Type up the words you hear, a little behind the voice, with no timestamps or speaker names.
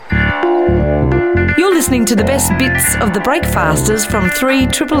listening to the best bits of the Breakfasters from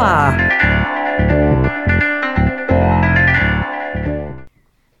 3RRR.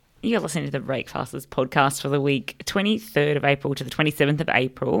 You're listening to the Breakfasters podcast for the week 23rd of April to the 27th of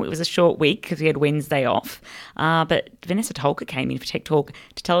April. It was a short week because we had Wednesday off. But Vanessa Tolka came in for Tech Talk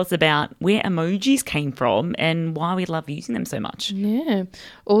to tell us about where emojis came from and why we love using them so much. Yeah.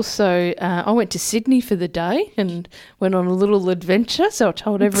 Also, I went to Sydney for the day and went on a little adventure, so I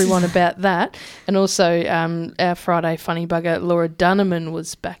told everyone about that. And also, our Friday funny bugger, Laura Dunneman,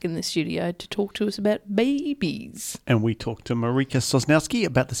 was back in the studio to talk to us about babies. And we talked to Marika Sosnowski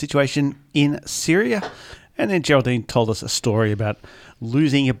about the situation in Syria. And then Geraldine told us a story about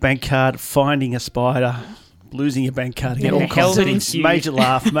losing a bank card, finding a spider, losing a bank card again, all kinds of things. Major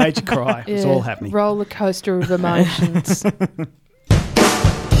laugh, major cry. It was all happening. Roller coaster of emotions.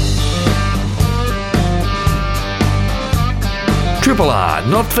 Triple R,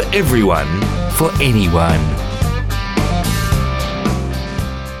 not for everyone, for anyone.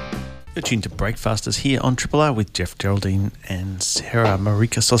 You're tuned to Breakfasters here on Triple R with Jeff, Geraldine and Sarah.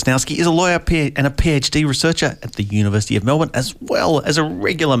 Marika Sosnowski is a lawyer and a PhD researcher at the University of Melbourne, as well as a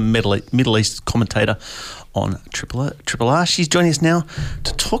regular Middle East commentator on Triple R. She's joining us now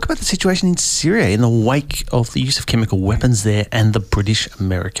to talk about the situation in Syria in the wake of the use of chemical weapons there and the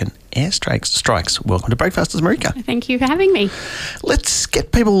British-American airstrikes. Welcome to Breakfasters, Marika. Thank you for having me. Let's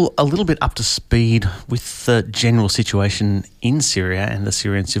get people a little bit up to speed with the general situation in Syria and the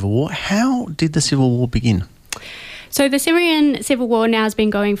Syrian civil war. How did the civil war begin? So the Syrian civil war now has been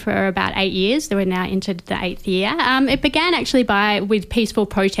going for about 8 years. We're now entered the 8th year. It began actually with peaceful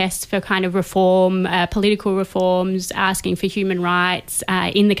protests for kind of reform, political reforms, asking for human rights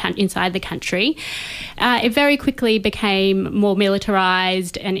inside the country. It very quickly became more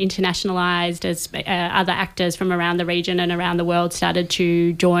militarised and internationalised as other actors from around the region and around the world started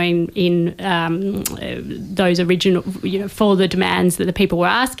to join in those original, for the demands that the people were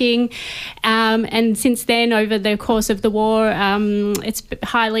asking. And since then, over the course of the war, it's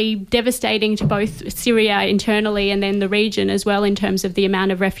highly devastating to both Syria internally and then the region as well in terms of the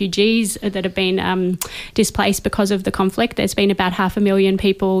amount of refugees that have been displaced because of the conflict. There's been about 500,000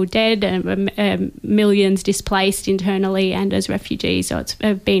 people dead and millions displaced internally and as refugees. So it's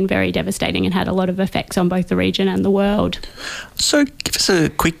been very devastating and had a lot of effects on both the region and the world. So give us a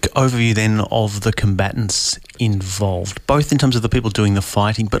quick overview then of the combatants involved, both in terms of the people doing the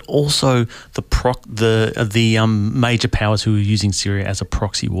fighting, but also the major powers who are using Syria as a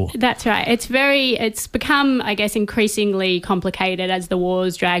proxy war. That's right. It's become, I guess, increasingly complicated as the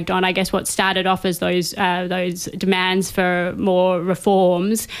war's dragged on. I guess what started off as those demands for more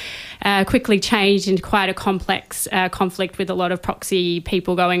reforms quickly changed into quite a complex conflict with a lot of proxy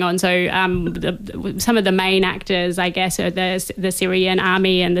people going on. So some of the main actors, I guess, are the Syrian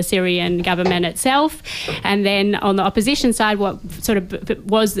army and the Syrian government itself. And then on the opposition side, what sort of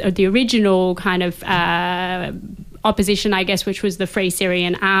was the original kind of opposition, I guess, which was the Free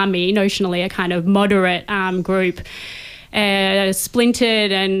Syrian Army, notionally a kind of moderate group,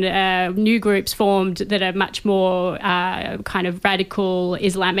 splintered and new groups formed that are much more kind of radical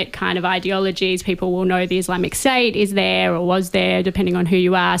Islamic kind of ideologies. People will know the Islamic State is there or was there, depending on who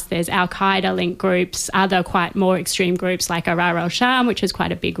you ask. There's Al-Qaeda linked groups, other quite more extreme groups like Ahrar al-Sham, which is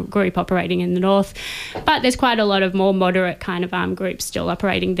quite a big group operating in the north. But there's quite a lot of more moderate kind of armed groups still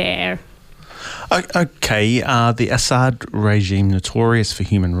operating there. Okay, the Assad regime notorious for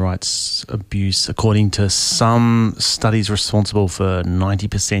human rights abuse, according to some studies responsible for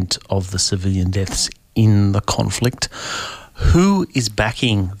 90% of the civilian deaths in the conflict. Who is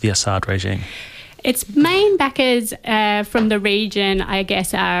backing the Assad regime? Its main backers from the region, I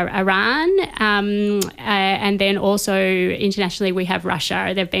guess, are Iran, and then also internationally we have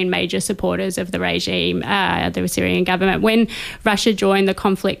Russia. They've been major supporters of the regime, the Syrian government. When Russia joined the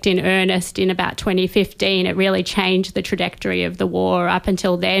conflict in earnest in about 2015, it really changed the trajectory of the war. Up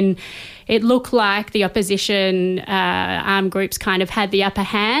until then, it looked like the opposition armed groups kind of had the upper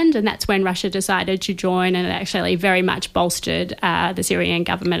hand, and that's when Russia decided to join, and it actually very much bolstered the Syrian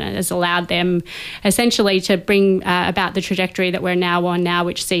government and has allowed them essentially to bring about the trajectory that we're now on now,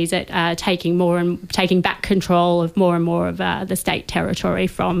 which sees it taking back control of more and more of the state territory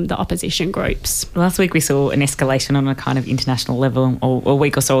from the opposition groups. Last week we saw an escalation on a kind of international level, or a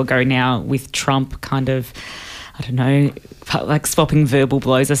week or so ago now, with Trump kind of, I don't know, like swapping verbal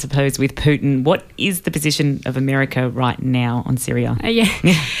blows, I suppose, with Putin. What is the position of America right now on Syria?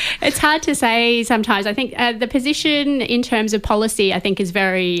 It's hard to say sometimes. I think the position in terms of policy, I think, is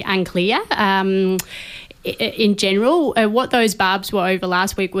very unclear. in general. What those barbs were over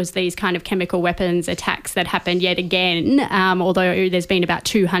last week was these kind of chemical weapons attacks that happened yet again, although there's been about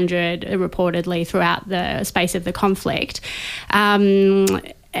 200 reportedly throughout the space of the conflict.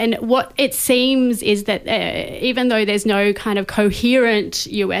 And what it seems is that even though there's no kind of coherent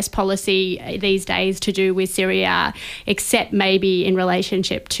US policy these days to do with Syria, except maybe in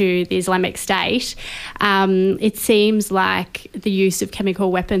relationship to the Islamic State, it seems like the use of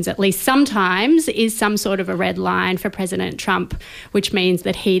chemical weapons, at least sometimes, is some sort of a red line for President Trump, which means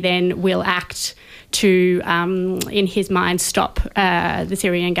that he then will act to, in his mind, stop the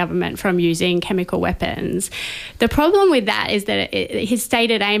Syrian government from using chemical weapons. The problem with that is that his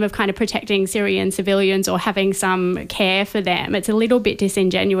stated aim of kind of protecting Syrian civilians or having some care for them, it's a little bit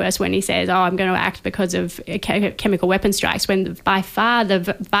disingenuous when he says, I'm going to act because of chemical weapon strikes, when by far the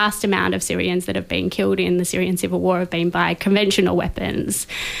vast amount of Syrians that have been killed in the Syrian civil war have been by conventional weapons.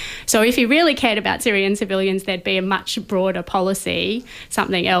 So if he really cared about Syrian civilians, there'd be a much broader policy,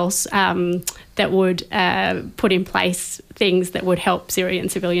 something else that would put in place things that would help Syrian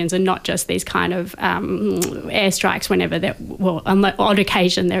civilians, and not just these kind of airstrikes whenever on the odd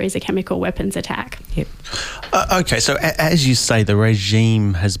occasion there is a chemical weapons attack. Yep. Okay, so as you say, the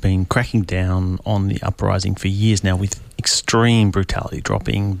regime has been cracking down on the uprising for years now with extreme brutality,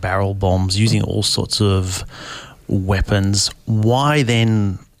 dropping barrel bombs, using all sorts of weapons. Why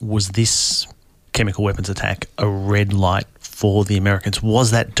then was this chemical weapons attack a red light for the Americans?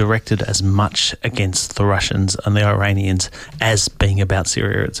 Was that directed as much against the Russians and the Iranians as being about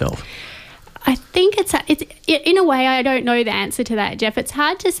Syria itself? I think it's in a way, I don't know the answer to that, Jeff. It's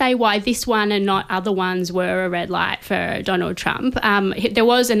hard to say why this one and not other ones were a red light for Donald Trump. There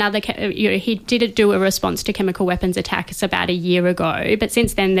was another, he did do a response to chemical weapons attacks about a year ago, but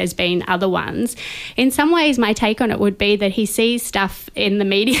since then there's been other ones. In some ways, my take on it would be that he sees stuff in the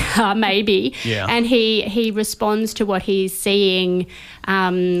media, maybe, and he responds to what he's seeing,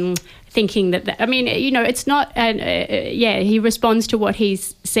 thinking that it's not, he responds to what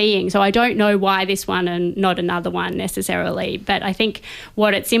he's seeing. So I don't know why this one and not another one necessarily, but I think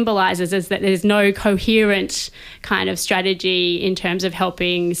what it symbolises is that there's no coherent kind of strategy in terms of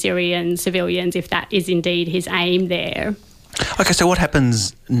helping Syrian civilians, if that is indeed his aim there. Okay, so what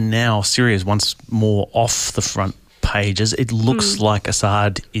happens now? Syria is once more off the front pages. It looks like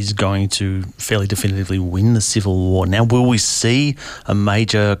Assad is going to fairly definitively win the civil war. Now, will we see a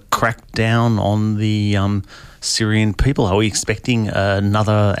major crackdown on the Syrian people? Are we expecting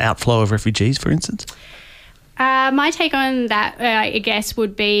another outflow of refugees, for instance? My take on that, I guess,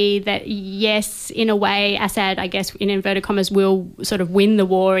 would be that, yes, in a way, Assad, I guess, in inverted commas, will sort of win the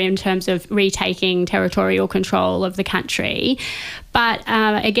war in terms of retaking territorial control of the country. But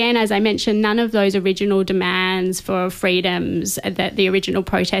again, as I mentioned, none of those original demands for freedoms that the original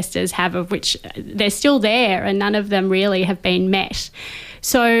protesters have, of which they're still there, and none of them really have been met.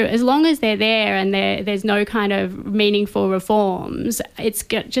 So as long as they're there and there's no kind of meaningful reforms, it's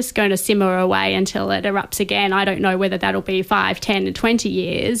just going to simmer away until it erupts again. I don't know whether that'll be 5, 10 and 20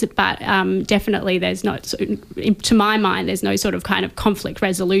 years, but definitely there's no, to my mind, there's no sort of kind of conflict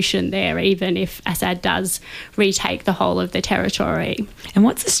resolution there, even if Assad does retake the whole of the territory. And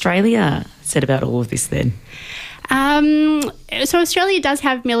what's Australia said about all of this then? So Australia does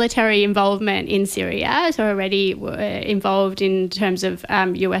have military involvement in Syria, so already involved in terms of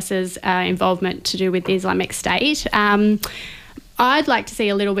US's involvement to do with the Islamic State. I'd like to see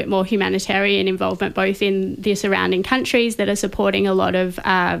a little bit more humanitarian involvement, both in the surrounding countries that are supporting a lot of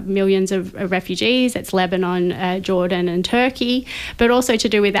millions of refugees. It's Lebanon, Jordan and Turkey, but also to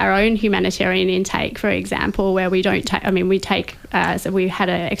do with our own humanitarian intake, for example, where we don't take, so we had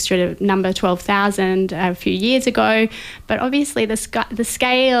an extra number, 12,000 a few years ago, but obviously the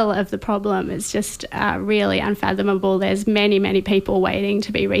scale of the problem is just really unfathomable. There's many, many people waiting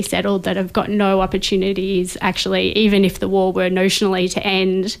to be resettled that have got no opportunities, actually, even if the war were notionally to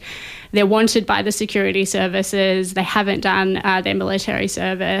end. They're wanted by the security services. They haven't done their military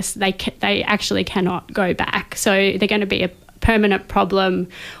service. They actually cannot go back. So they're going to be a permanent problem,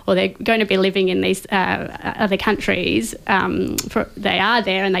 or they're going to be living in these other countries. They are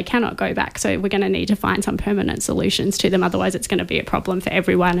there and they cannot go back. So we're going to need to find some permanent solutions to them. Otherwise, it's going to be a problem for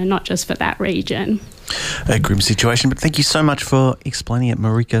everyone and not just for that region. A grim situation, but thank you so much for explaining it,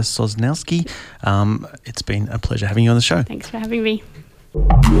 Marika Sosnowski. It's been a pleasure having you on the show. Thanks for having me.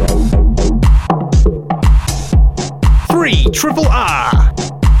 3RRR.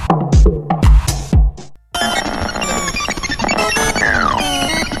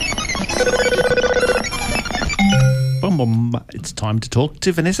 It's time time to talk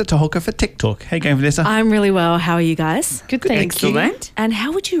to Vanessa Toholka for Tech Talk. How you going, Vanessa? I'm really well. How are you guys? Good, thank you. Excellent. And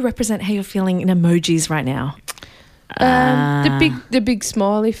how would you represent how you're feeling in emojis right now? The big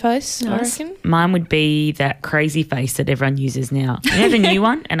smiley face, Nice. I reckon. Mine would be that crazy face that everyone uses now. You know the new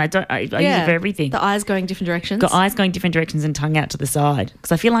one? And I use it for everything. The eyes going different directions. Got eyes going different directions and tongue out to the side.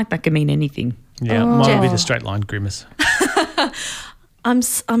 Because I feel like that could mean anything. Yeah, mine would be the straight line grimace.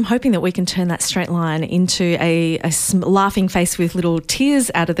 I'm hoping that we can turn that straight line into a laughing face with little tears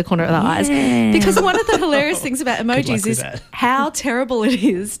out of the corner of the eyes. Because one of the hilarious things about emojis is how terrible it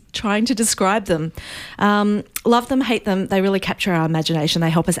is trying to describe them. Love them, hate them. They really capture our imagination. They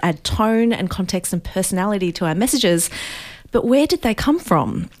help us add tone and context and personality to our messages. But where did they come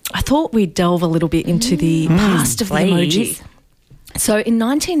from? I thought we'd delve a little bit into the past of the emoji. So in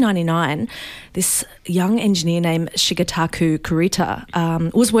 1999, this young engineer named Shigetaku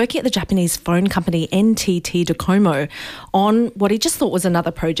Kurita was working at the Japanese phone company NTT Docomo on what he just thought was another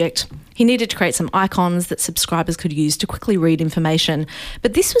project. He needed to create some icons that subscribers could use to quickly read information.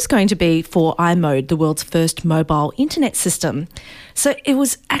 But this was going to be for iMode, the world's first mobile internet system. So it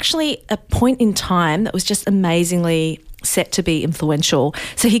was actually a point in time that was just amazingly set to be influential.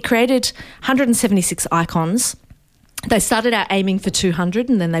 So he created 176 icons. They started out aiming for 200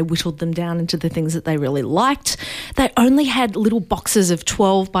 and then they whittled them down into the things that they really liked. They only had little boxes of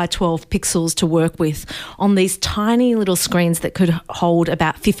 12 by 12 pixels to work with on these tiny little screens that could hold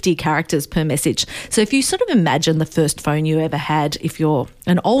about 50 characters per message. So if you sort of imagine the first phone you ever had, if you're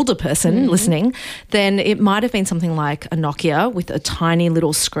an older person listening, then it might have been something like a Nokia with a tiny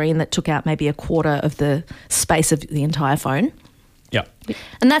little screen that took out maybe a quarter of the space of the entire phone. Yeah.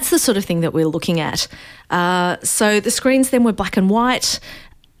 And that's the sort of thing that we're looking at. So the screens then were black and white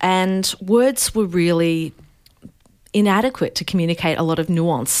and words were really inadequate to communicate a lot of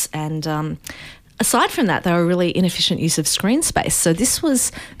nuance. And aside from that, they were a really inefficient use of screen space. So this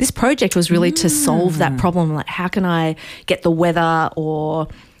project was really to solve that problem. Like, how can I get the weather, or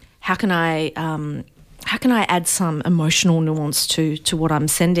how can I add some emotional nuance to what I'm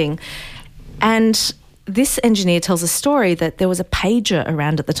sending? And this engineer tells a story that there was a pager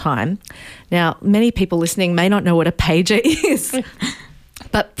around at the time. Now, many people listening may not know what a pager is.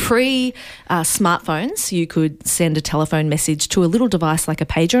 But pre-smartphones, you could send a telephone message to a little device like a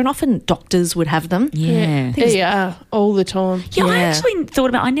pager, and often doctors would have them. Yeah. Yeah, all the time. Yeah,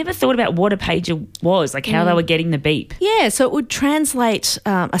 I never thought about what a pager was, like how they were getting the beep. Yeah, so it would translate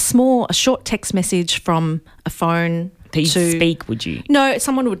a short text message from a phone To speak, would you? No,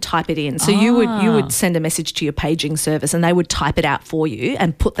 someone would type it in. So you would send a message to your paging service and they would type it out for you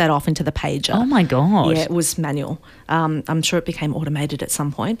and put that off into the pager. Oh, my God. Yeah, it was manual. I'm sure it became automated at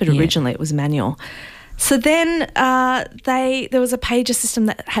some point, but originally it was manual. So then there was a pager system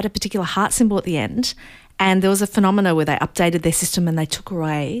that had a particular heart symbol at the end, and there was a phenomena where they updated their system and they took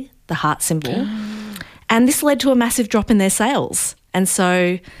away the heart symbol. And this led to a massive drop in their sales. And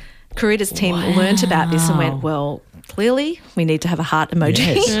so Kurita's team learnt about this and went, well, clearly we need to have a heart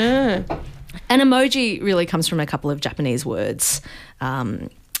emoji. Yes. An emoji really comes from a couple of Japanese words,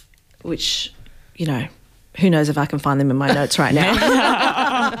 which, who knows if I can find them in my notes right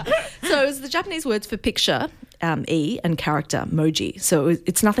now. So it was the Japanese words for picture, E, and character, moji. So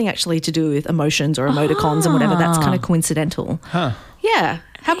it's nothing actually to do with emotions or emoticons and whatever. That's kind of coincidental. Huh. Yeah.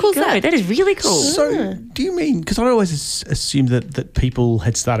 How cool is that? That is really cool. So do you mean, because I always assumed that people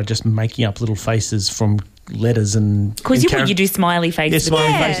had started just making up little faces from letters and... Because you do smiley faces. Yeah,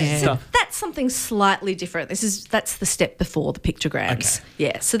 smiley faces and stuff. That's something slightly different. That's the step before the pictograms. Okay.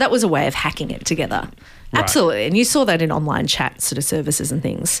 Yeah, so that was a way of hacking it together. Right. Absolutely, and you saw that in online chat sort of services and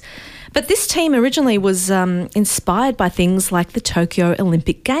things. But this team originally was inspired by things like the Tokyo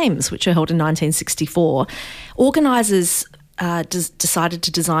Olympic Games, which were held in 1964. Organisers decided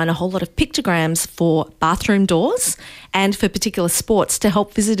to design a whole lot of pictograms for bathroom doors and for particular sports to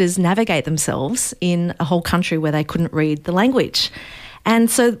help visitors navigate themselves in a whole country where they couldn't read the language.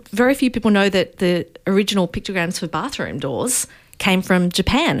 And so very few people know that the original pictograms for bathroom doors came from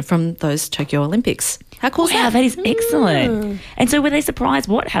Japan, from those Tokyo Olympics. How cool is that? That is excellent. And so were they surprised?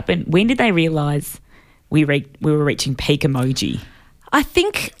 What happened? When did they realise we were reaching peak emoji? I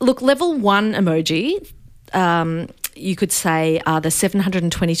think, look, level 1 emoji, you could say, are the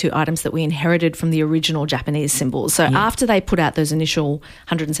 722 items that we inherited from the original Japanese symbols. So after they put out those initial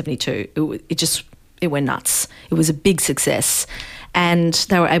 172, it went nuts. It was a big success. And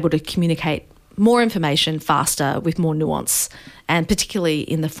they were able to communicate more information faster with more nuance, and particularly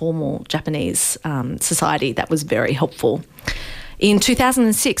in the formal Japanese society, that was very helpful. In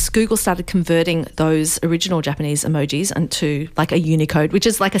 2006, Google started converting those original Japanese emojis into like a Unicode, which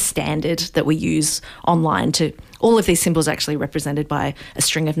is like a standard that we use online to all of these symbols are actually represented by a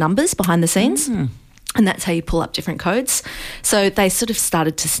string of numbers behind the scenes. And that's how you pull up different codes. So they sort of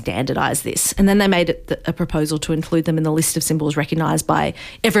started to standardise this. And then they made it a proposal to include them in the list of symbols recognised by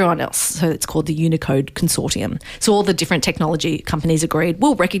everyone else. So it's called the Unicode Consortium. So all the different technology companies agreed,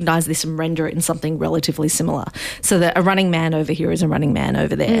 we'll recognise this and render it in something relatively similar. So that a running man over here is a running man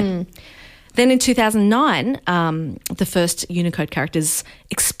over there. Then in 2009, the first Unicode characters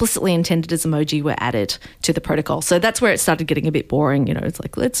explicitly intended as emoji were added to the protocol. So that's where it started getting a bit boring. You know, it's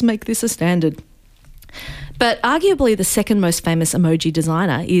like, let's make this a standard. But arguably the second most famous emoji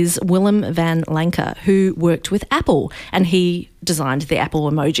designer is Willem van Lancker, who worked with Apple, and he designed the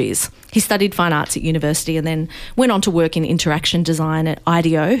Apple emojis. He studied fine arts at university and then went on to work in interaction design at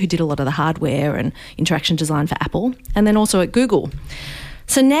IDEO, who did a lot of the hardware and interaction design for Apple, and then also at Google.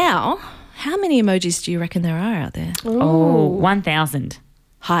 So now, how many emojis do you reckon there are out there? 1,000.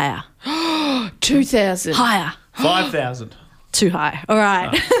 Higher. 2,000. Higher. 5,000. Too high. All right.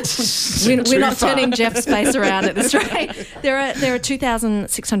 We're not turning Jeff's face around at this rate. There are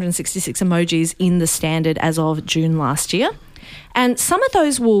 2,666 emojis in the standard as of June last year. And some of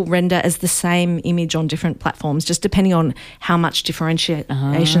those will render as the same image on different platforms, just depending on how much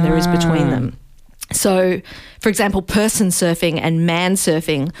differentiation there is between them. So, for example, person surfing and man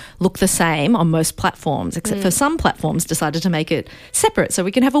surfing look the same on most platforms, except for some platforms decided to make it separate. So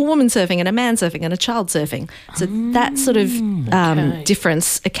we can have a woman surfing and a man surfing and a child surfing. So that sort of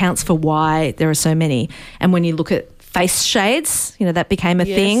difference accounts for why there are so many. And when you look at face shades, you know, that became a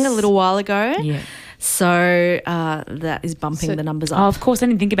thing a little while ago. Yeah. So that is bumping the numbers up. Oh, of course, I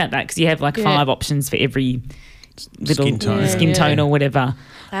didn't think about that because you have like 5 options for every little skin tone or whatever.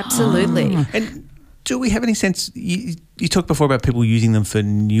 Absolutely. And do we have any sense, you talked before about people using them for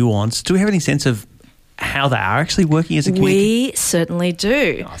nuance. Do we have any sense of how they are actually working as a communication? We certainly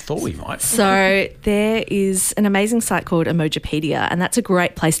do. I thought we might. So there is an amazing site called Emojipedia, and that's a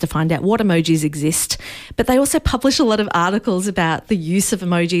great place to find out what emojis exist. But they also publish a lot of articles about the use of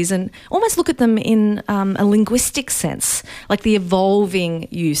emojis and almost look at them in a linguistic sense, like the evolving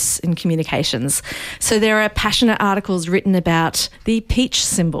use in communications. So there are passionate articles written about the peach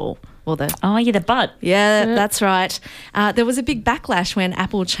symbol. Or the butt. Yeah, that's right. There was a big backlash when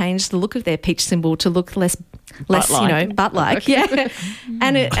Apple changed the look of their peach symbol to look less butt-like. Yeah.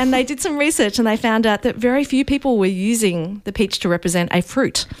 And they did some research and they found out that very few people were using the peach to represent a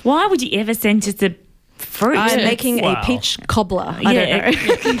fruit. Why would you ever send it to fruit? I'm making a peach cobbler. I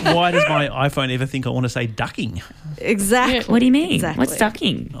don't know. Why does my iPhone ever think I want to say ducking? Exactly. Yeah. What do you mean? Exactly. What's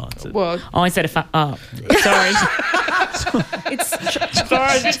ducking? Well, Instead of sorry.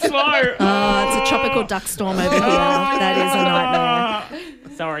 Sorry, it's slow. It's a tropical duck storm over here. That is a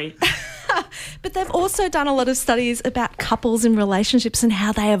nightmare. Sorry. But they've also done a lot of studies about couples and relationships and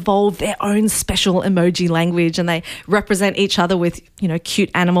how they evolve their own special emoji language, and they represent each other with, you know, cute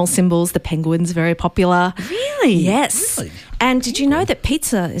animal symbols. The penguin's very popular. Really? Yes. Really? And did you know that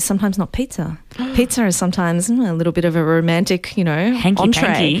pizza is sometimes not pizza? Pizza is sometimes a little bit of a romantic, you know,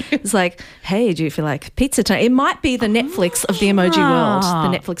 entree. It's like, hey, do you feel like pizza tonight? It might be the Netflix of the emoji world,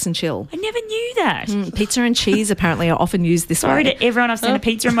 the Netflix and chill. I never knew that. Pizza and cheese apparently are often used this Sorry way. to everyone I've sent a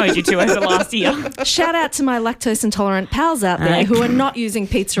pizza emoji to over the last year. Shout out to my lactose intolerant pals out there who are not using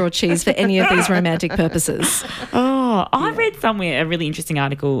pizza or cheese for any of these romantic purposes. I read somewhere a really interesting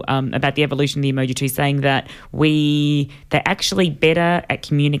article about the evolution of the emoji tree, saying that they're actually better at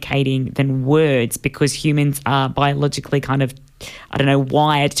communicating than words because humans are biologically kind of,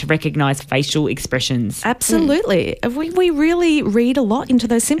 wired to recognise facial expressions. Absolutely. We really read a lot into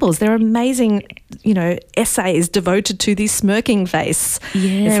those symbols. There are amazing, essays devoted to the smirking face.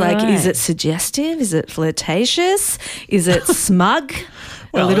 Yeah, it's like, is it suggestive? Is it flirtatious? Is it smug?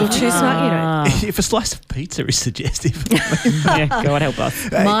 Well, a little too smug, If a slice of pizza is suggestive. Yeah, God help us.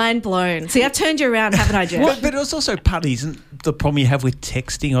 Mind blown. See, I've turned you around, haven't I, Jeff? But it's also partly, isn't the problem you have with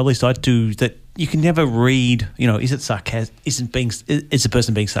texting, or at least I do, that you can never read, is it sarcastic? Is the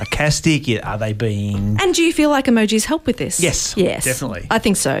person being sarcastic? Are they being... And do you feel like emojis help with this? Yes, definitely. I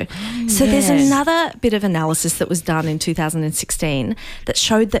think so. So there's another bit of analysis that was done in 2016 that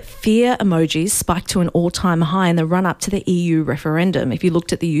showed that fear emojis spiked to an all-time high in the run-up to the EU referendum, if you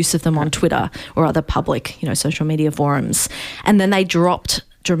looked at the use of them on Twitter or other public, social media forums. And then they dropped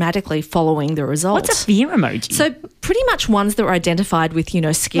dramatically following the result. What's a fear emoji? So pretty much ones that were identified with,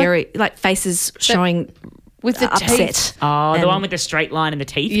 scary, like faces showing with the upset. teeth. Oh, the one with the straight line and the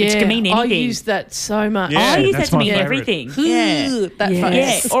teeth, which can mean anything. I use that so much. Yeah, I use that that's to my mean favourite. everything. Yeah. That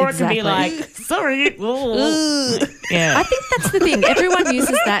Yes. face. Yeah, or it can Exactly. be like, sorry. Yeah. I think that's the thing. Everyone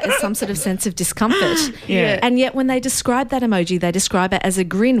uses that as some sort of sense of discomfort. Yeah. And yet when they describe that emoji, they describe it as a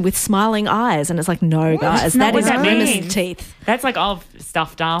grin with smiling eyes. And it's like, no, guys, That's not that what is that grimace means. teeth. That's like, oh,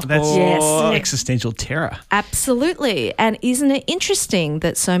 stuffed up. That's or... Yes. existential terror. Absolutely. And isn't it interesting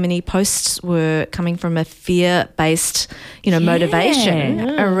that so many posts were coming from a fear-based,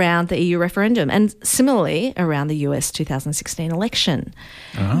 motivation around the EU referendum and similarly around the US 2016 election?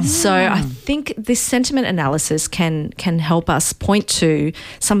 So I think this sentiment analysis can help us point to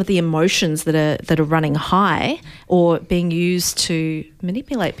some of the emotions that are running high or being used to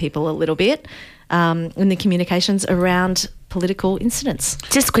manipulate people a little bit in the communications around political incidents.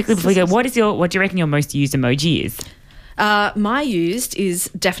 Just quickly before we go, what do you reckon your most used emoji is? My used is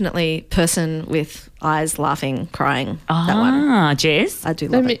definitely person with eyes laughing, crying. That one. Jess? I do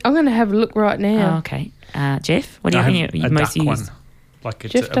love it. I'm going to have a look right now. Oh, okay. Jeff, what do you reckon your most duck used? one. Like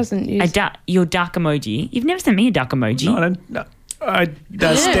it's Jeff doesn't use. Your duck emoji. You've never sent me a duck emoji. No, I don't. No.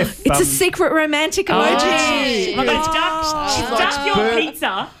 Steph, It's a secret romantic emoji. Oh, duck. She's ducked your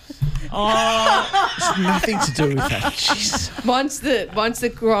pizza. It's nothing to do with that. Jeez. Mine's the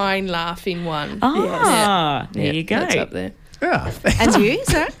crying, laughing one. There you go. That's up there. Yeah. And you,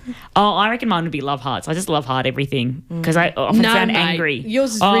 sir? Oh, I reckon mine would be love hearts. I just love heart everything because I often No, sound mate. angry.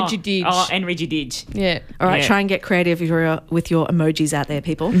 Yours is Rigididge. Oh, and Rigididge. Yeah. All right, Yeah. try and get creative with your emojis out there,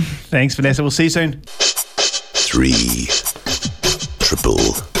 people. Thanks, Vanessa. We'll see you soon. 3 triple.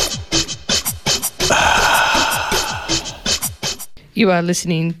 You are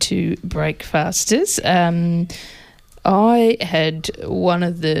listening to Breakfasters. I had one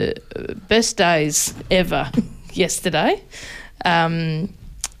of the best days ever yesterday. So,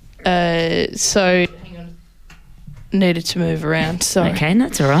 hang on. Needed to move around. Sorry. Okay,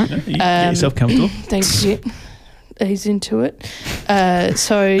 that's all right. You get yourself comfortable. Thanks, Jip. He's into it.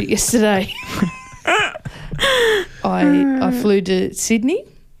 So yesterday, I flew to Sydney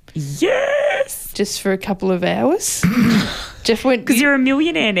Yes, just for a couple of hours. Jeff went because you're a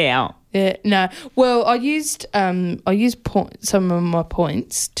millionaire now. Yeah, no. Well, I used some of my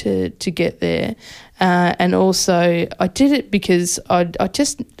points to get there, and also I did it because I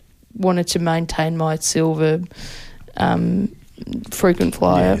just wanted to maintain my silver frequent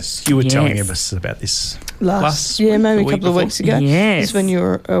flyer. Yes, you were telling us about this last maybe a week couple of before. weeks ago. Yes. Just when you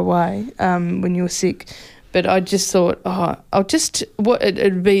were away, when you were sick. But I just thought,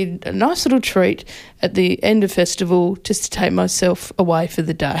 it'd be a nice little treat at the end of festival just to take myself away for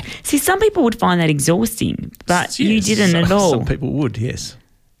the day. See, some people would find that exhausting, but you Yes, think at all. Some people would, yes.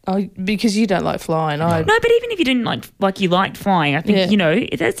 Because you don't like flying. No, but even if you didn't like you liked flying, I think Yeah. I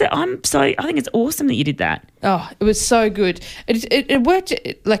think it's awesome that you did that. Oh, it was so good. It worked,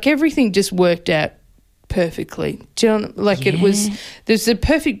 like everything just worked out perfectly. Do you know, there's a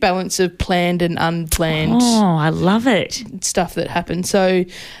perfect balance of planned and unplanned Oh, I love it. stuff that happened. So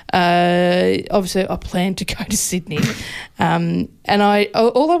obviously I planned to go to Sydney, and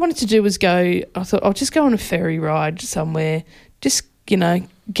all I wanted to do was go. I thought I'll just go on a ferry ride somewhere, just get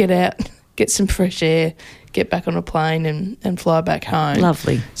out, get some fresh air, get back on a plane and fly back home.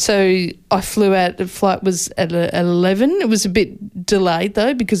 Lovely. So I flew out. The flight was at 11. It was a bit delayed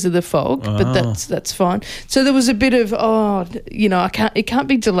though because of the fog, but that's fine. So there was a bit of it can't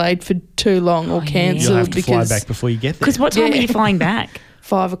be delayed for too long or You'll cancelled have to fly because back before you get there. Because what time are you flying back?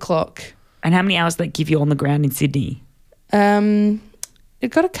 5 o'clock. And how many hours does that give you on the ground in Sydney? It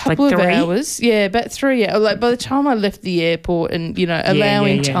got a couple Like of 3? hours. Yeah, about 3 hours. Like by the time I left the airport and,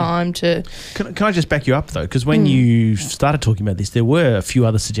 allowing yeah. time to... Can I just back you up, though? Because when you started talking about this, there were a few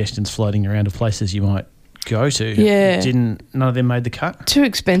other suggestions floating around of places you might go to. Yeah. None of them made the cut? Too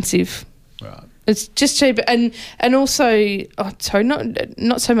expensive. Right. It's just cheap. And also,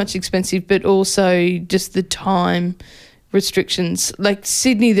 not so much expensive, but also just the time restrictions. Like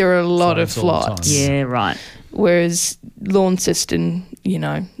Sydney, there are a lot of Flights all the flights. time. Yeah, right. Whereas Launceston,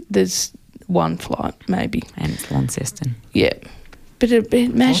 there's one flight maybe. And it's Launceston. Yeah. But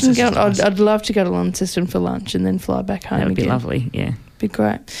imagine Launceston's going. nice. I'd love to go to Launceston for lunch and then fly back home That would again. be lovely, yeah. Be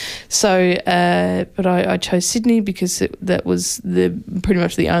great. So, but I chose Sydney because that was pretty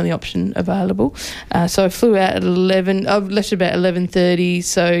much the only option available. So I flew out at 11. I left about 11:30.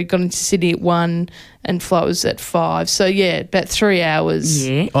 So got into Sydney at 1, and flight was at 5. So yeah, about 3 hours.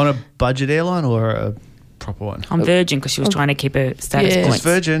 Yeah. On a budget airline or a proper one? I'm Virgin because she was trying to keep her status Yeah. points.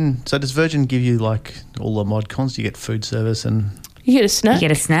 Does Virgin give you like all the mod cons? Do you get food service and... You get a You snack.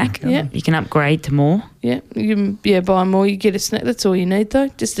 get a snack. Yeah. You can upgrade to more. Yeah, you can buy more. You get a snack. That's all you need though,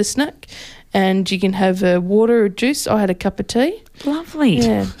 just a snack, and you can have water or juice. I had a cup of tea. Lovely.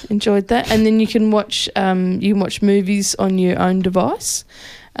 Yeah, enjoyed that. And then you can watch movies on your own device.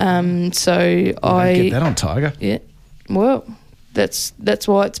 So I I get that on Tiger. yeah. well, that's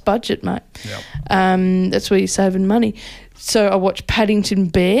why it's budget, mate. Yep. That's where you're saving money. So I watched Paddington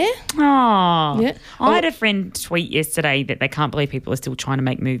Bear. Oh, Yeah. I had a friend tweet yesterday that they can't believe people are still trying to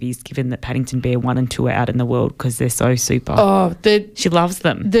make movies given that Paddington Bear 1 and 2 are out in the world because they're so super. Oh, She loves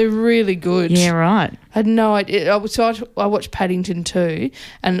them. they're really good. Yeah, right. I had no idea. I watched Paddington 2,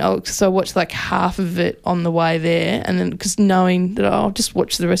 and I watched like half of it on the way there, and then because knowing that I'll just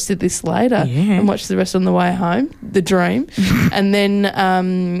watch the rest of this later Yeah. and watch the rest on the way home, the dream. And then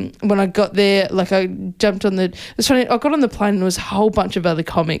when I got there, like I jumped on the. It's funny. I got on the plane and there was a whole bunch of other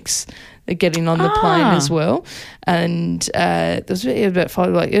comics getting on the plane as well, and there was about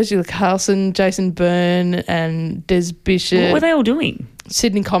 5 like Ursula Carlson, Jason Byrne, and Des Bishop. What were they all doing?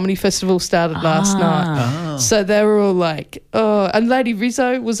 Sydney Comedy Festival started last night. So they were all like, oh, and Lady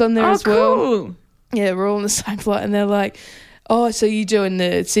Rizzo was on there as well. Cool. Yeah, we're all on the same flight, and they're like, oh, so you doing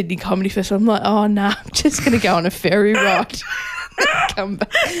the Sydney Comedy Festival? I'm like, oh, no, I'm just going to go on a ferry ride. Come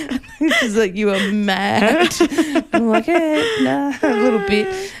back. She's like, you are mad. I'm like, nah, a little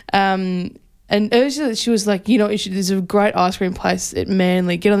bit. And Ursula, she was like, there's a great ice cream place at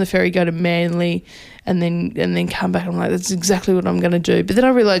Manly. Get on the ferry, go to Manly, and then come back. I'm like, that's exactly what I'm going to do. But then I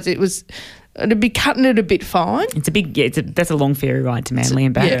realised it'd be cutting it a bit fine. It's a big, that's a long ferry ride to Manly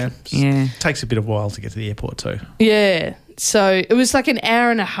and back. Yeah. Takes a bit of a while to get to the airport too. Yeah. So it was like an hour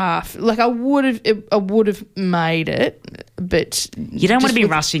and a half. Like I would have made it, but You don't want to be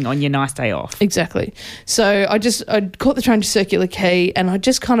rushing on your nice day off. Exactly. So I caught the train to Circular Quay, and I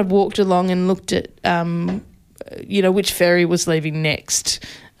just kind of walked along and looked at which ferry was leaving next.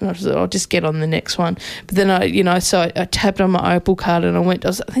 And I thought, I'll just get on the next one. But then I tapped on my Opal card and I think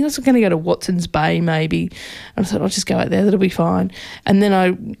I was going to go to Watson's Bay maybe. And I thought, I'll just go out there, that'll be fine. And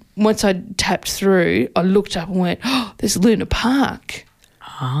then once I tapped through, I looked up and went, oh, there's Luna Park.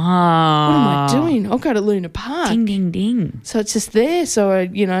 What am I doing? I'll go to Luna Park. Ding, ding, ding. So it's just there. So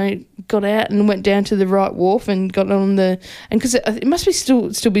I, got out and went down to the right wharf and got on and because it must be still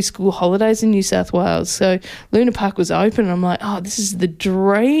be school holidays in New South Wales. So Luna Park was open and I'm like, oh, this is the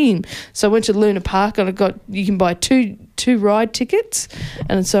dream. So I went to Luna Park and you can buy two ride tickets.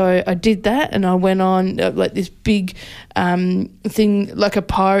 And so I did that and I went on like this big thing, like a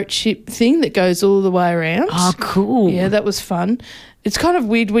pirate ship thing that goes all the way around. Oh, cool. Yeah, that was fun. It's kind of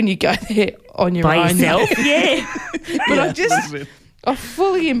weird when you go there on your By own. yourself? Yeah. But I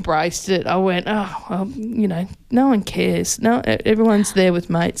fully embraced it. I went, oh, well, no one cares. No, everyone's there with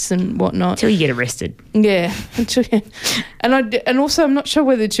mates and whatnot. Until you get arrested. Yeah. And also I'm not sure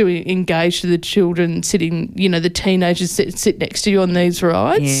whether to engage the children sitting, the teenagers sit next to you on these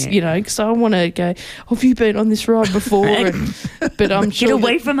rides, because I want to go, have you been on this ride before? But I'm sure. Get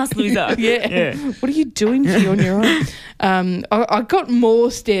away from us, loser. Yeah. What are you doing here on your own? I got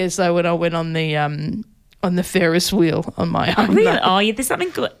more stares though when I went on the Ferris wheel on my own. Really? Oh, yeah, there's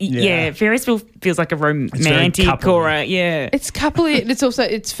something good. Yeah, Ferris wheel feels like a romantic or It's coupley.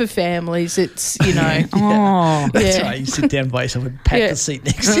 It's for families. It's, Oh. That's right. You sit down by yourself and pat the seat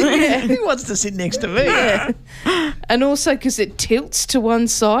next to you. Who wants to sit next to me? Yeah. And also because it tilts to one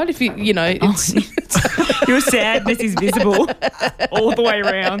side. If it's... Your sadness is visible all the way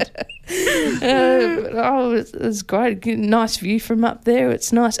around. It was great. Nice view from up there.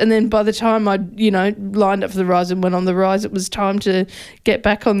 It's nice. And then by the time I, lined up for the rise and went on the rise, it was time to get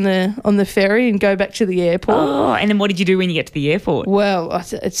back on the ferry and go back to the airport. Oh, and then what did you do when you get to the airport? Well, I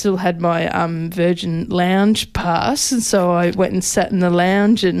still had my Virgin Lounge pass, and so I went and sat in the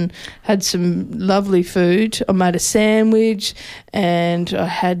lounge and had some lovely food. I made a sandwich and I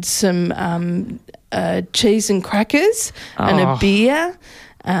had some cheese and crackers and a beer.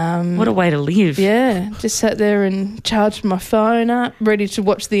 What a way to live. Yeah, just sat there and charged my phone up, ready to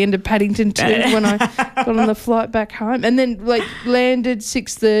watch the end of Paddington 2 when I got on the flight back home. And then, landed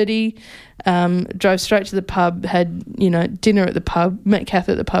 6:30, drove straight to the pub, had, dinner at the pub, met Kath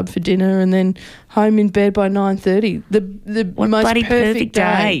at the pub for dinner, and then home in bed by 9:30. The most bloody perfect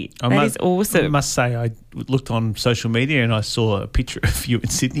day. That is awesome. I must say, I looked on social media and I saw a picture of you in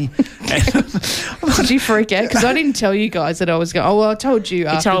Sydney. Did you freak out? Because I didn't tell you guys that I was going. Oh, well, I told you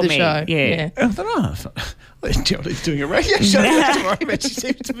after the show. Yeah. I thought, Geraldine's doing a radio show tomorrow, but she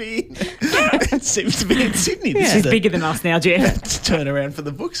seems to be in Sydney. Yeah. She's bigger than us now, Jeff. Turn around for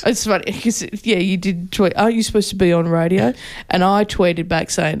the books. It's funny because, you did tweet, aren't you supposed to be on radio? And I tweeted back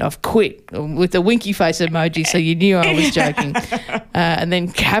saying, I've quit, with a winky face emoji, so you knew I was joking. And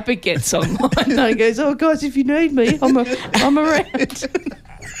then Kappa gets online and he goes, oh, guys, if you need me, I'm around.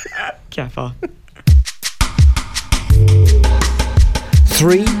 Kappa.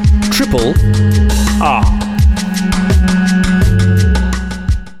 3 Triple R.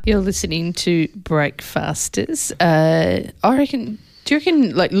 You're listening to Breakfasters. I reckon. Do you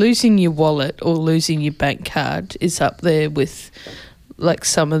reckon like losing your wallet or losing your bank card is up there with like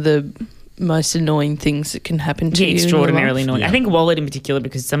some of the most annoying things that can happen to you? Extraordinarily annoying. Yeah. I think wallet in particular,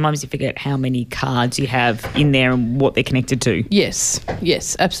 because sometimes you forget how many cards you have in there and what they're connected to. Yes,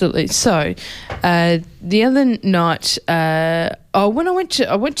 absolutely. So, the other night, when I went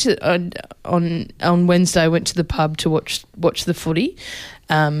to on Wednesday, I went to the pub to watch the footy,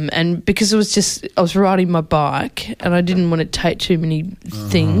 and because I was riding my bike and I didn't want to take too many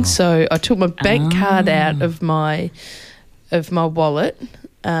things, so I took my bank card out of my wallet.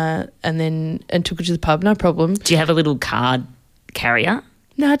 And took it to the pub, no problem. Do you have a little card carrier?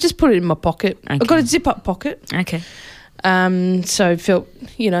 No, I just put it in my pocket. Okay. I've got a zip-up pocket. Okay. So felt,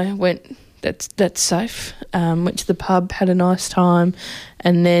 went, that's safe. Went to the pub, had a nice time,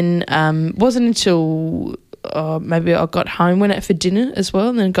 and then wasn't until maybe I got home, went out for dinner as well,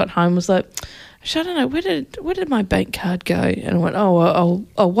 and then got home, was like, I don't know, where did my bank card go? And I went, I'll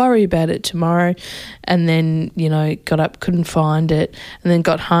worry about it tomorrow. And then, got up, couldn't find it. And then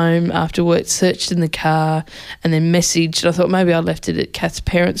got home after work, searched in the car, and then messaged. I thought maybe I left it at Kath's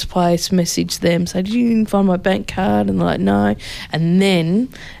parents' place, messaged them, say, did you find my bank card? And they're like, no. And then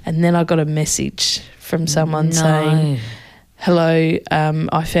I got a message from someone saying, hello,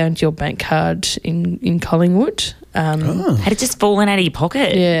 I found your bank card in Collingwood. Had it just fallen out of your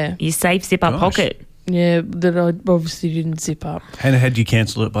pocket? Yeah. Your safe zip-up pocket? Yeah, that I obviously didn't zip up. And had you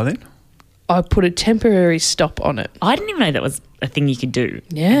cancelled it by then? I put a temporary stop on it. I didn't even know that was a thing you could do.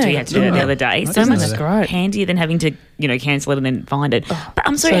 Yeah. Until you had to do it the other day. I So didn't much know that. Great. handier than having to, cancel it and then find it. But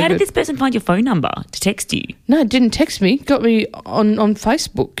I'm sorry, so how did good. this person find your phone number to text you? No, it didn't text me. Got me on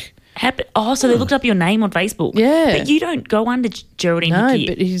Facebook. So they looked up your name on Facebook. Yeah. But you don't go under Geraldine No, Hickey.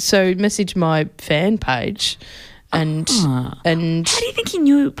 but he messaged my fan page, and How do you think he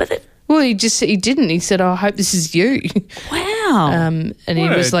knew? he didn't. He said, I hope this is you. Wow. And he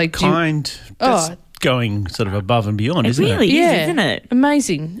What was a like, that's going sort of above and beyond, It isn't really it? is, yeah, isn't it?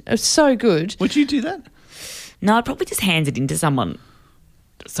 Amazing. It's so good. Would you do that? No, I'd probably just hands it into someone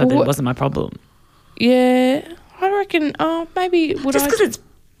so that it what- wasn't my problem. Yeah, I reckon. Oh, maybe would Just I? because it's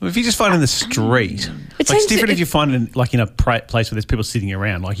Well, if you just find it in the street, It like it's seems different that if you find it in a place where there's people sitting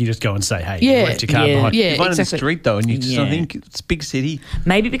around. Like you just go and say, "Hey, Yeah. you left your card Yeah. behind." Yeah, you find it in exactly. the street though, and you just Yeah. I think it's a big city.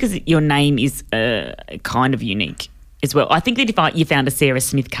 maybe because your name is kind of unique as well. I think that if you found a Sarah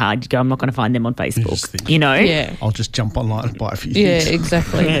Smith card, you'd go, I'm not going to find them on just Facebook. think- Yeah. I'll just jump online and buy a few Yeah, things.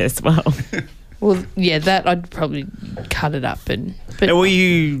 exactly. Yes, well. Well, yeah, that I'd probably cut it up but And were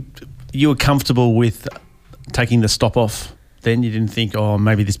you were comfortable with taking the stop off? Then you didn't think, oh,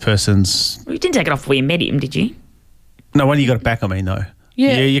 maybe this person's. You didn't take it off before you met him, did you? No, when you got it back, I mean, though.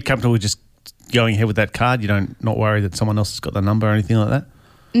 Yeah. You're comfortable with just going ahead with that card. You don't not worry that someone else has got the number or anything like that.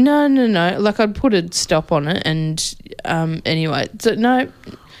 No. Like I'd put a stop on it, and anyway, so no.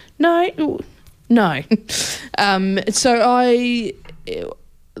 So I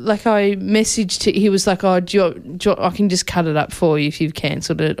messaged. He was like, "Oh, I can just cut it up for you if you've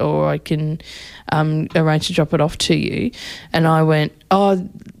cancelled it, or I can arrange to drop it off to you." And I went, "Oh,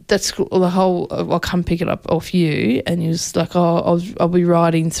 that's cool. I'll come pick it up off you." And he was like, "Oh, I'll be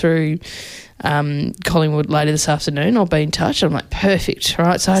riding through Collingwood later this afternoon. I'll be in touch." I'm like, "Perfect." All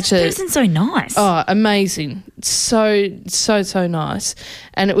right, so I had This to. person's so nice. Oh, amazing. So nice.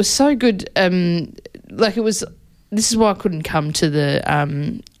 And it was so good. This is why I couldn't come to the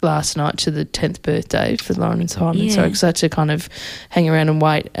last night to the 10th birthday for Lauren and Simon. Yeah. So because I had to kind of hang around and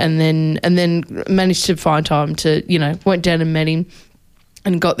wait, and then managed to find time to, went down and met him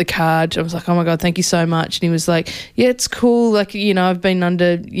and got the card. I was like, oh my God, thank you so much. And he was like, yeah, it's cool. Like, I've been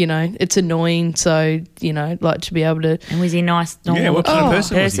under, it's annoying. So, like to be able to. And was he a nice, normal Yeah, what kind of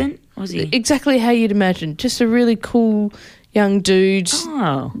person was he? person? Was he? Exactly how you'd imagine. Just a really cool young dude.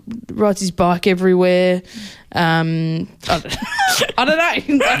 Oh. Rides his bike everywhere. I don't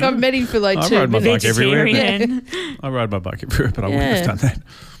know. Like I've met him for like I 2 ride my minutes. bike everywhere. Vegetarian. I ride my bike everywhere, but I wouldn't have done that.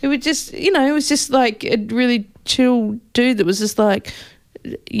 It was just, it was just like a really chill dude that was just like,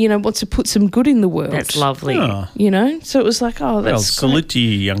 wants to put some good in the world. That's lovely. Oh. So it was like, oh, Well, that's great. salute to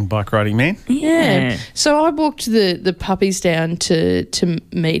you, young bike riding man. Yeah. So I walked the puppies down to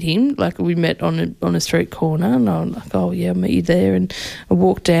meet him. Like we met on a street corner, and I was like, oh yeah, I'll meet you there. And I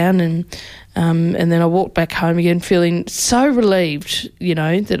walked down, and then I walked back home again, feeling so relieved,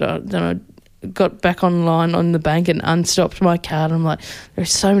 that I got back online on the bank and unstopped my card. I'm like,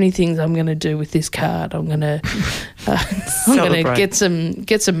 there's so many things I'm going to do with this card. I'm going to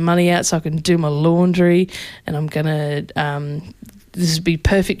get some money out so I can do my laundry, and I'm going to this would be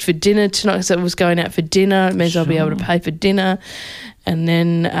perfect for dinner tonight because I was going out for dinner. It means I'll be able to pay for dinner. And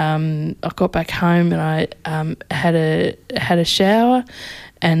then I got back home and I had a shower,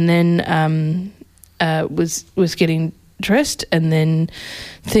 and then was getting dressed, and then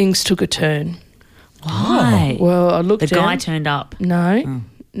things took a turn. Why? Well, I looked The down. guy turned up. No,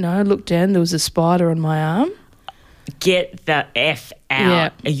 I looked down. There was a spider on my arm. Get the F out. Yeah.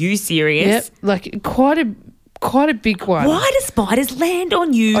 Are you serious? Yep, like quite a big one. Why do spiders land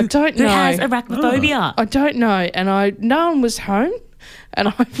on you? I don't who know. has arachnophobia? I don't know, and no one was home, and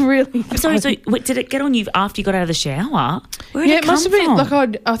I really. So wait, did it get on you after you got out of the shower? Where did Yeah, it it must have come been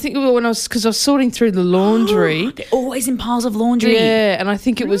from? I think when I was sorting through the laundry. They're always in piles of laundry. Yeah, and I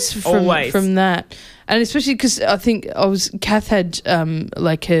think it was Always. from that, and especially because I think Kath had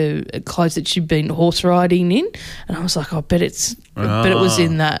like her clothes that she'd been horse riding in, and I was like, I bet it was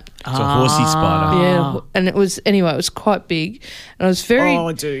in that. It's a horsey spider. Yeah, and it was quite big, and I was very.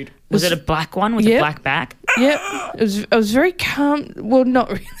 Oh, dude. Was it a black one with a Yep. black back? Yeah, I was very calm. Well, not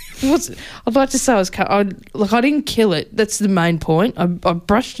really. I'd like to say I was calm. I didn't kill it. That's the main point. I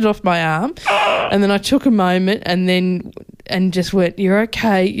brushed it off my arm, and then I took a moment, and just went, "You're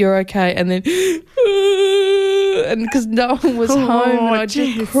okay, you're okay," and then, and because no one was home, and I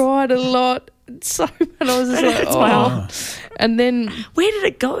just cried a lot. So, and I was just like, Wow. And then, Where did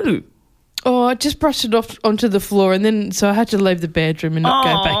it go? I just brushed it off onto the floor, and then so I had to leave the bedroom and not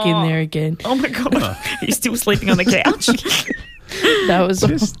go back in there again. Oh, my God. Are you still sleeping on the couch? That was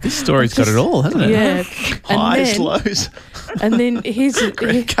This story's got it all, hasn't it? yeah. Highs, lows. And then here's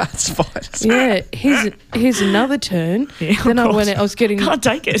Credit card spiders. yeah, here's another turn. Yeah, Then of I went. course. I was getting Can't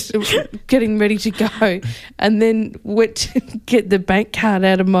take it. getting ready to go, and then went to get the bank card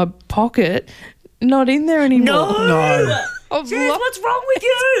out of my pocket. Not in there anymore. No. I've Jess, lost what's wrong with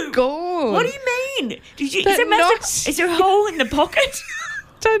you? gone. What do you mean? That Is there a hole in the pocket?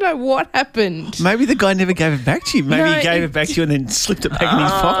 Don't know what happened. Maybe the guy never gave it back to you. Maybe No, he gave it back to you and then slipped it back in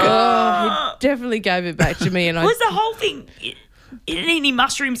his pocket. Oh, he definitely gave it back to me, and Was the whole thing... You didn't eat any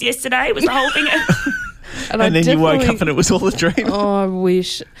mushrooms yesterday? Was the whole thing... And then you woke definitely- up and it was all a dream. Oh, I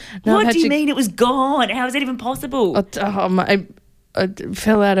wish. No, I What had do you to- mean it was gone? How is that even possible? It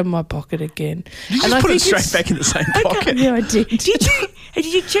fell out of my pocket again. You And just I put it think straight it's- back in the same pocket. Yeah, I did. Did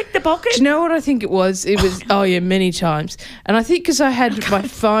you check the pocket? Do you know what I think it was? It was, many times. And I think because I had my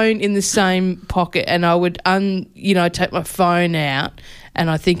phone in the same pocket, and I would, take my phone out, and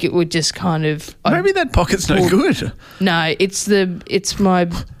I think it would just kind of. Maybe that pocket's no good. No, it's my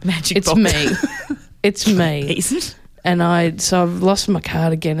Magic It's pocket. me. It's me. Is it? And so I've lost my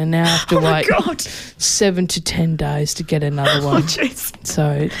card again, and now I have to Oh, my wait God. 7 to 10 days to get another one. Jeez.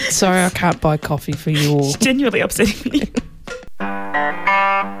 So sorry, I can't buy coffee for you all. It's genuinely upsetting me.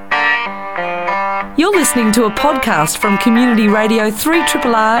 You're listening to a podcast from Community Radio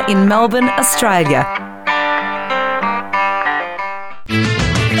 3RRR in Melbourne, Australia.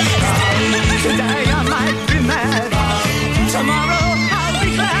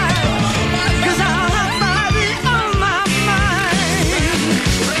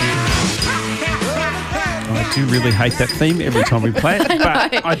 I do really hate that theme every time we play it,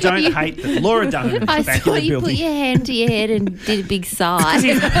 but I don't hate that Laura Dunham I is back in saw the you put building. your hand to your head and did a big sigh.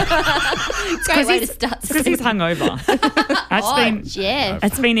 Great way to start. Because he's hungover. Jeff.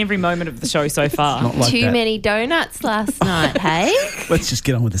 It's been every moment of the show so far. Not like Too that. many donuts last night, hey? Let's just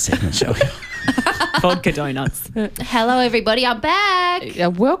get on with the segment, shall we? Vodka donuts. Hello, everybody. I'm back.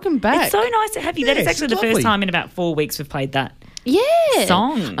 Welcome back. It's so nice to have you. That is Yeah, actually it's the lovely. first time in about 4 weeks we've played that Yeah.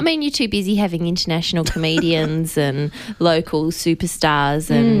 song. I mean, you're too busy having international comedians and local superstars,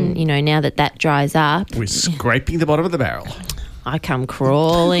 and, now that dries up, We're scraping the bottom of the barrel. I come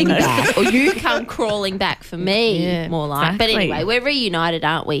crawling back. Or you come crawling back for me, Yeah, more like. But exactly. anyway, we're reunited,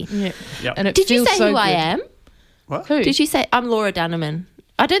 aren't we? Yeah. Yep. And it Did you feels say so who I good. am? What? Who? Did you say I'm Laura Dunneman?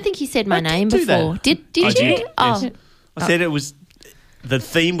 I don't think you said my I did name do that. before. Did I you? did, Oh. yes. I said it was... The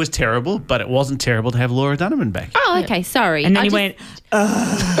theme was terrible, but it wasn't terrible to have Laura Dunham back. Oh, okay. Sorry. and then I he just- went,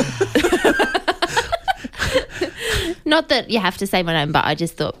 Not that you have to say my name, but I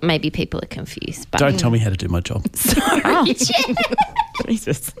just thought maybe people are confused. But Don't tell me how to do my job.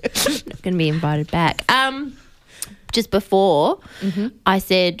 Jesus. not going to be invited back. Just before, I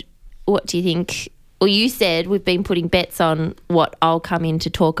said, "What do you think?" Well, you said we've been putting bets on what I'll come in to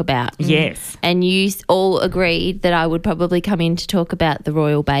talk about. Yes. And you all agreed that I would probably come in to talk about the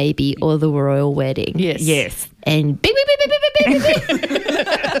royal baby or the royal wedding. Yes. Yes. And beep, beep, beep, beep, beep, beep, beep,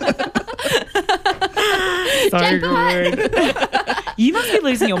 beep. So Jackpot. good. You must be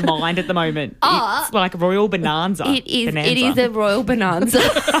losing your mind at the moment. It's like Royal Bonanza. It is. Bonanza. It is a royal bonanza,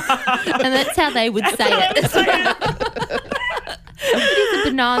 and that's how they would say it.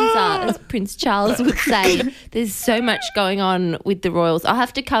 bonanza, as Prince Charles would say. There's so much going on with the royals. I'll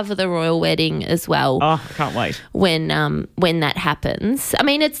have to cover the royal wedding as well. Oh, I can't wait. When that happens. I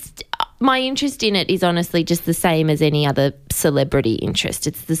mean, it's my interest in it is honestly just the same as any other celebrity interest.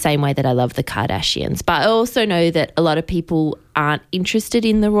 It's the same way that I love the Kardashians. But I also know that a lot of people aren't interested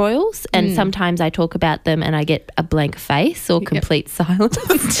in the royals, and sometimes I talk about them and I get a blank face or complete silence.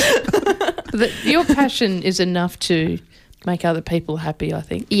 Your passion is enough to make other people happy, I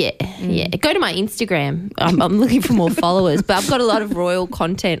think. Yeah. Go to my Instagram. I'm looking for more followers, but I've got a lot of royal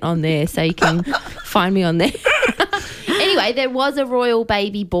content on there, so you can find me on there. Anyway, there was a royal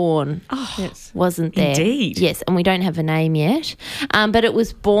baby born. Oh, yes. Wasn't there? Indeed. Yes, and we don't have a name yet. But it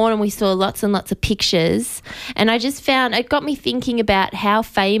was born and we saw lots and lots of pictures. And I just found, it got me thinking about how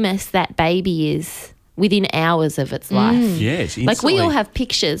famous that baby is within hours of its life. Yes, Like we instantly. all have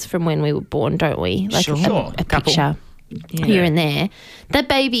pictures from when we were born, don't we? Like Sure. a Couple. picture. Here and there. That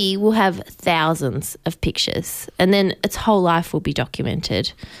baby will have thousands of pictures and then its whole life will be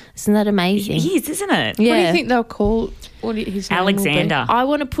documented. Isn't that amazing? It is, isn't it? Yeah. What do you think they'll call his name? Alexander. I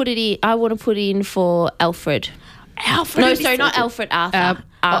want to put it in for Alfred. Alfred. No, sorry, not Alfred, Arthur.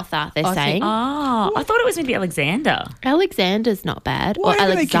 Arthur, they're I saying. think- Oh, I thought it was meant to be Alexander. Alexander's not bad. Why or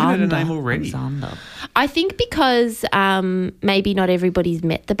haven't they given it a Alexander. name already? Alexander. I think because maybe not everybody's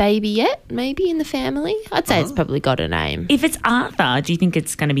met the baby yet, maybe in the family. I'd say it's probably got a name. If it's Arthur, do you think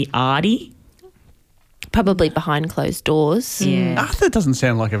it's going to be Artie? Probably behind closed doors. Yeah. Arthur doesn't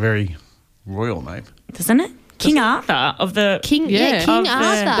sound like a very royal name. Doesn't it? King Arthur of the... King Yeah. King Of the-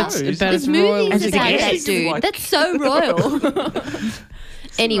 Arthur. that's about There's as royal movies as it about gets. that dude. Like- That's so royal.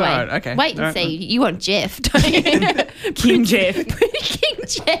 Anyway, Right, okay. wait and All right. see. You want Jeff, don't you? King Jeff. King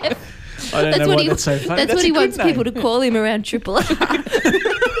Jeff. I don't know why that's so funny. That's what he a good wants name. people to call him around Triple R.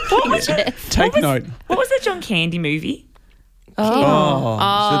 King Jeff. Take note. What was the John Candy movie?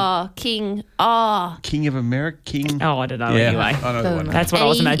 Oh, King. Oh. King of America, King. Oh, I don't know. yeah, Anyway, I know the one. that's what I And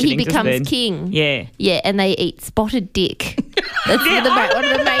was imagining. he just becomes then. king. Yeah. Yeah, and they eat spotted dick. That's one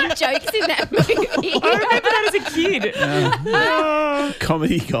of the main jokes in that movie. I remember that as a kid.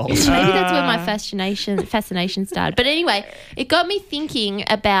 Comedy gold. Maybe that's where my fascination started. But anyway, it got me thinking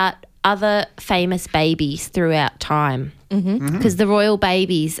about other famous babies throughout time. Because the royal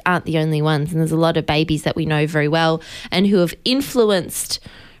babies aren't the only ones, and there's a lot of babies that we know very well and who have influenced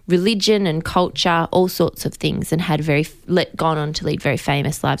religion and culture, all sorts of things, and had gone on to lead very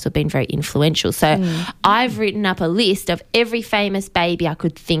famous lives or been very influential. So I've written up a list of every famous baby I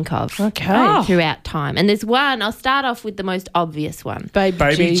could think of throughout time. And there's one, I'll start off with the most obvious one.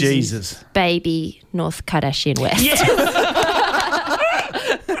 Baby Jesus. Baby North Kardashian West.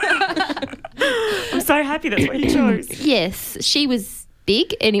 I'm so happy that's what you chose. Yes, she was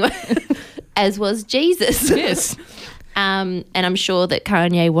big anyway, as was Jesus. Yes. And I'm sure that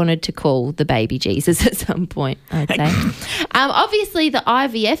Kanye wanted to call the baby Jesus at some point, I'd say. Obviously, the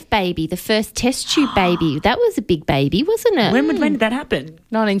IVF baby, the first test tube baby, that was a big baby, wasn't it? When did that happen?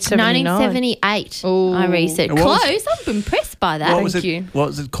 1979. 1978, Ooh. I researched. What was- Close, I'm impressed by that. What was Thank it? you. What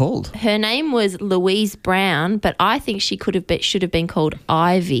was it called? Her name was Louise Brown, but I think she should have been called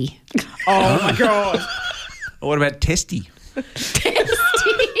Ivy. Oh my god! What about Testy?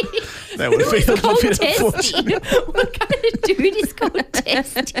 That would be a Called bit Testy. unfortunate. What kind of dude is called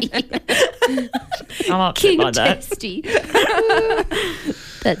Testy? I'm upset King by that. Testy.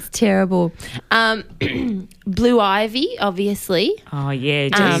 That's terrible. Blue Ivy, obviously. Oh, yeah.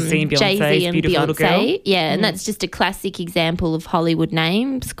 Jay-Z and Beyonce's Jay-Z and beautiful little girl. Beyonce. Yeah, and that's just a classic example of Hollywood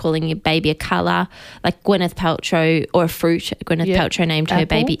names, calling your baby a colour, like Gwyneth Paltrow, or a fruit. Gwyneth Paltrow named her Apple.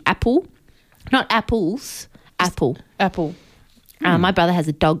 baby Apple. Not apples, Apple. Apple. My brother has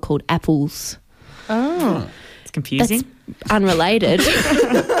a dog called Apples. Oh. It's confusing. That's unrelated.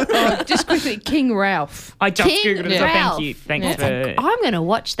 Just quickly, King Ralph. I just King Googled it, so Ralph. thank you. Thanks Yeah. for... I'm going to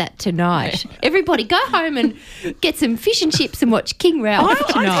watch that tonight. Everybody go home and get some fish and chips and watch King Ralph That's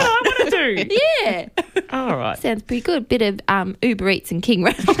what tonight. I want to do. Yeah. All right. Sounds pretty good. Bit of Uber Eats and King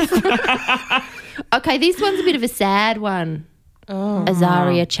Ralph. Okay, this one's a bit of a sad one. Oh.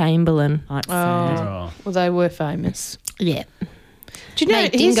 Azaria Chamberlain. That's Oh. Well, they were famous. Yeah. Do you know,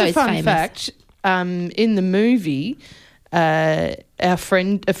 Mate, here's a Dingo's fun famous. fact. In the movie, a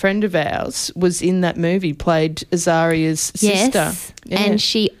friend of ours was in that movie, played Azaria's sister. Yes. Yeah. And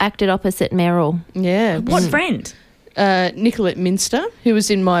she acted opposite Meryl. Yeah. What friend? Nicolette Minster, who was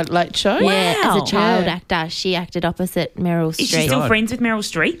in My Late Show. Yeah, as Wow. a child Yeah. actor, she acted opposite Meryl Is she Streep. still God. friends with Meryl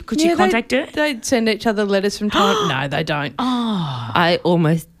Streep? Could Yeah, you contact her? They'd send each other letters from time. No, they don't. I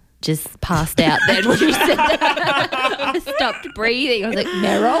almost just passed out then when you said that. I stopped breathing. I was like,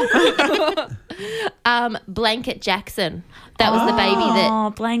 Meryl? Blanket Jackson. That was the baby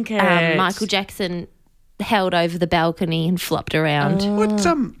that Blanket. Michael Jackson held over the balcony and flopped around. What?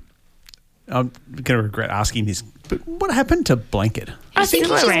 I'm going to regret asking this, but what happened to Blanket? I think he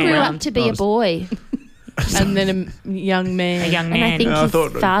just grew up to be a boy. And then a young man. A young And man. I think his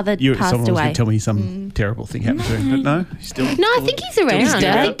father someone passed was going away. to tell me some terrible thing happened to him, but no, he's still. No, I think he's around. His I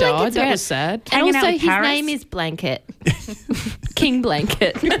dad think died. Blanket's That around. was sad. And Hanging out also with his Paris? name is Blanket. King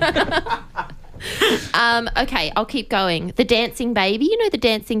Blanket. Okay, I'll keep going. The Dancing Baby. You know the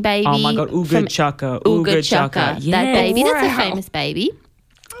Dancing Baby? Oh my God, Ooga from Chaka. Ooga Chaka. Yeah. That baby. That's a Wow. famous baby.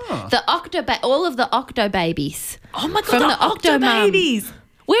 The all of the Octo babies. Oh my God, From the the Octo Mum. babies.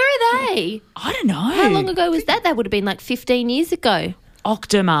 Where are they? I don't know. How long ago was that? That would have been like 15 years ago.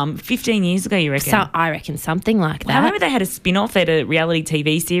 Octomum, 15 years ago, you reckon? So I reckon something like I that. remember they had a spin-off. They had a reality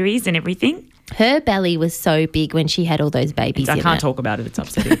TV series and everything. Her belly was so big when she had all those babies I in can't it. talk about it. It's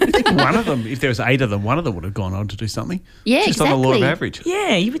upsetting. I think one of them, if there was 8 of them, one of them would have gone on to do something. Yeah, Just on the law of exactly. average.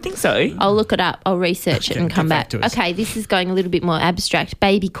 Yeah, you would think so. I'll look it up. I'll research it and get come back back. to us. Okay, this is going a little bit more abstract.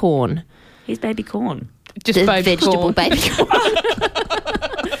 Baby corn. Here's baby corn. Just The baby vegetable corn. baby corn.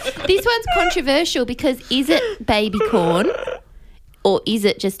 This one's controversial because is it baby corn or is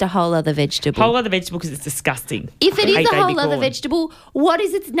it just a whole other vegetable? Whole other vegetable because it's disgusting. If it I is hate a whole baby other corn. vegetable, what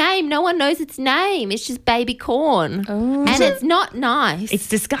is its name? No one knows its name. It's just baby corn. And it's not nice. It's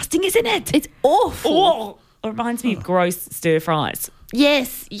disgusting, isn't it? It's awful. Oh, it reminds me of gross stir fries.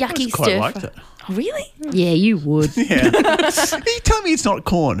 Yes, I yucky just quite stir. liked it. Oh, really? Yeah, you would. Yeah. You tell me it's not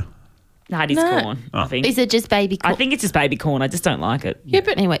corn. No, it is corn, I think. Is it just baby corn? I think it's just baby corn. I just don't like it. Yeah,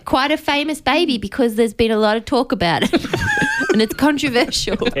 but anyway, quite a famous baby because there's been a lot of talk about it. And it's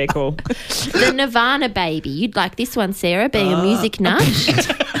controversial. Yeah, cool. The Nirvana baby. You'd like this one, Sarah, being a music nut.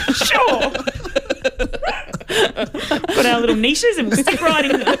 Sure. Got our little niches and we'll stick right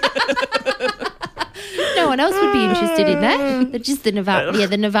in them. No one else would be interested in that. But just the Nirvana. Yeah,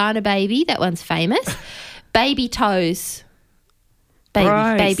 the Nirvana baby. That one's famous. Baby toes.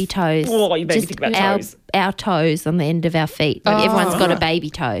 Gross. Baby toes. Oh, you made me Just think about our, toes. Our toes on the end of our feet. Like everyone's got a baby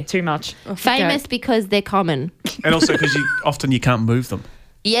toe. Too much. Famous because they're common. And also because often you can't move them.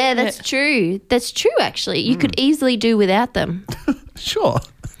 Yeah, that's true. That's true, actually. You could easily do without them. Sure.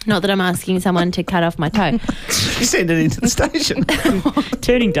 Not that I'm asking someone to cut off my toe. Send it into the station.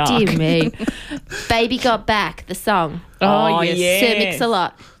 Turning dark. Dear me. Baby Got Back, the song. Oh, yes. Sir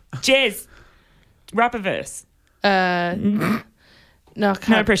Mix-a-Lot. Jez, rap a verse. No, I can't.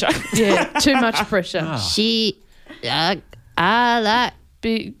 No pressure. Yeah, too much pressure. Ah. She, I like.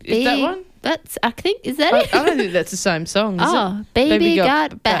 Is that one? That's, I think, is that I it? don't think that's the same song, is Oh, it? Baby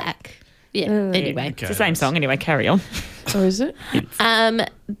Got Back. Yeah, anyway. It's the same song anyway. Carry on. Or is it?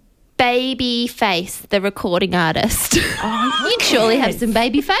 Baby Face, the recording artist. You'd surely have some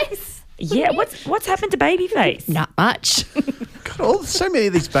baby face. Yeah, what's happened to Babyface? Not much. God, so many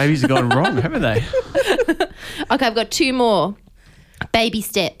of these babies have gone wrong, haven't they? Okay, I've got 2 more. Baby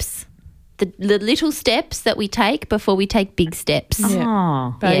steps. The little steps that we take before we take big steps. Yeah.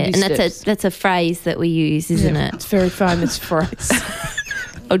 Oh. Baby and steps. that's a phrase that we use, isn't it? It's a very famous phrase.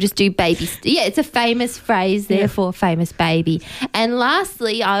 Or just do baby. Yeah, it's a famous phrase, therefore famous baby. And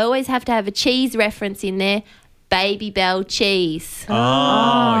lastly, I always have to have a cheese reference in there. Baby Bell cheese.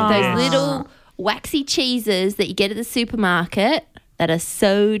 Oh, Those little waxy cheeses that you get at the supermarket that are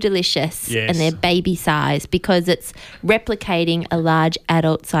so delicious. Yes. And they're baby size because it's replicating a large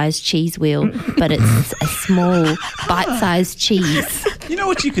adult sized cheese wheel, but it's a small bite sized cheese. You know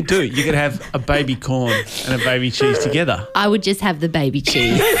what you could do? You could have a baby corn and a baby cheese together. I would just have the baby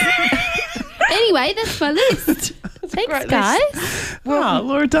cheese. Anyway, that's my list. Thanks, guys. Wow,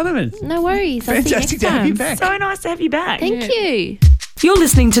 Laura Donovan. No worries. I'll Fantastic see you to next have you time. back. So nice to have you back. Thank you. You're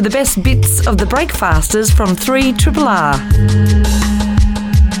listening to the best bits of the Breakfasters from 3RRR.